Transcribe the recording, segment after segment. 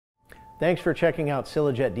Thanks for checking out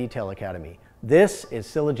Cilajet Detail Academy. This is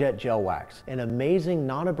Cilajet Gel Wax, an amazing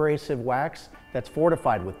non-abrasive wax that's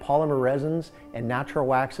fortified with polymer resins and natural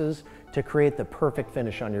waxes to create the perfect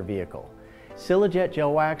finish on your vehicle. Cilajet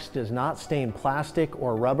Gel Wax does not stain plastic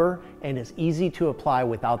or rubber and is easy to apply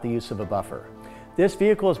without the use of a buffer. This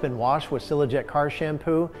vehicle has been washed with Cilajet car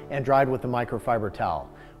shampoo and dried with a microfiber towel.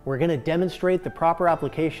 We're going to demonstrate the proper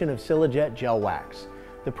application of Cilajet Gel Wax.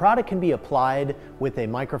 The product can be applied with a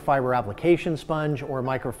microfiber application sponge or a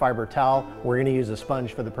microfiber towel. We're going to use a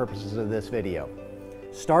sponge for the purposes of this video.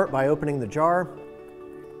 Start by opening the jar,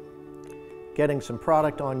 getting some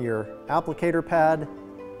product on your applicator pad,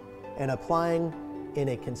 and applying in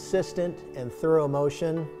a consistent and thorough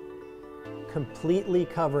motion, completely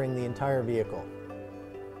covering the entire vehicle.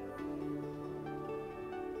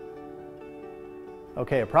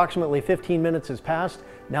 Okay, approximately 15 minutes has passed.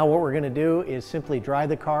 Now what we're going to do is simply dry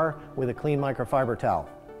the car with a clean microfiber towel.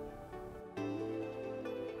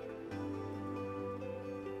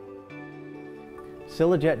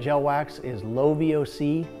 Cilajet Gel Wax is low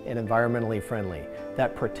VOC and environmentally friendly.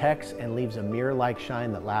 That protects and leaves a mirror-like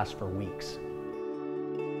shine that lasts for weeks.